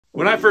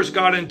When I first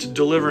got into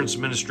deliverance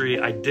ministry,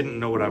 I didn't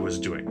know what I was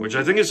doing, which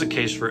I think is the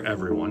case for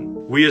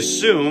everyone. We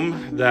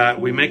assume that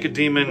we make a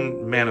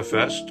demon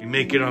manifest, we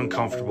make it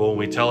uncomfortable, and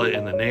we tell it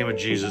in the name of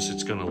Jesus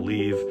it's going to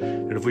leave.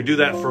 And if we do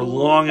that for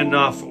long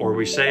enough, or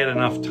we say it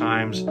enough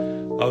times,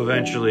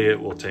 eventually it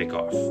will take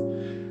off.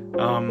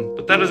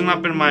 But that has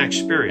not been my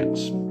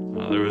experience.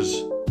 There was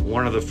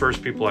one of the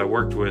first people I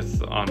worked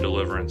with on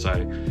deliverance.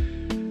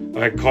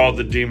 I called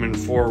the demon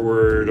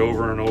forward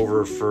over and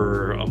over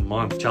for a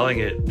month, telling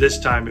it this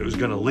time it was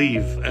going to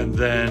leave. And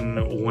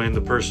then when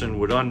the person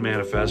would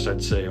unmanifest,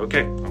 I'd say,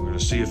 okay, I'm going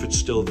to see if it's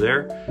still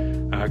there.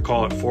 I'd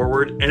call it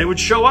forward, and it would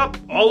show up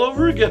all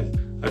over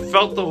again. I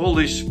felt the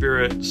Holy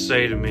Spirit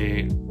say to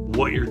me,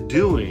 what you're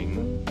doing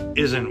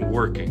isn't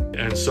working.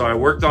 And so I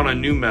worked on a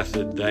new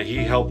method that he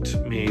helped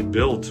me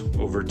build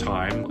over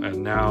time.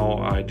 And now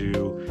I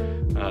do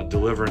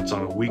deliverance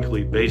on a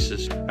weekly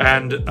basis.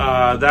 And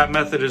that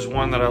method is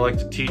one that I like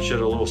to teach at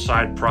a little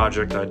side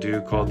project I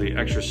do called the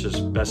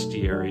Exorcist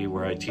Bestiary,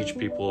 where I teach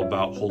people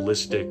about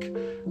holistic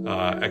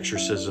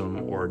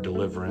exorcism or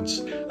deliverance.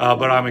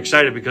 But I'm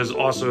excited because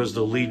also as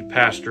the lead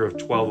pastor of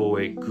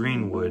 1208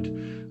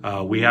 Greenwood,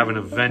 we have an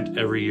event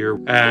every year.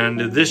 And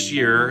this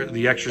year,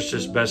 the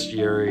Exorcist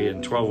Bestiary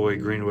and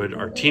 1208 Greenwood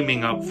are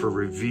teaming up for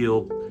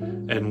Reveal,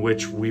 in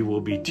which we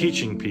will be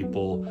teaching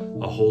people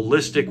a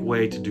holistic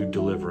way to do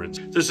deliverance.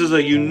 This is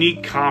a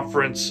unique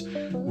conference.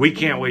 We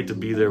can't wait to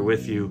be there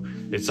with you.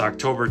 It's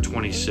October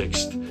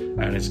 26th,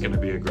 and it's going to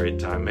be a great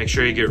time. Make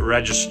sure you get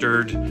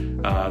registered.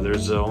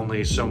 There's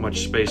only so much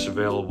space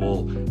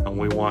available, and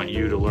we want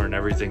you to learn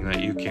everything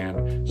that you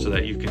can so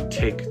that you can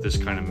take this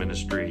kind of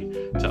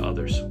ministry to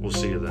others. We'll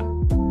see you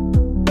then.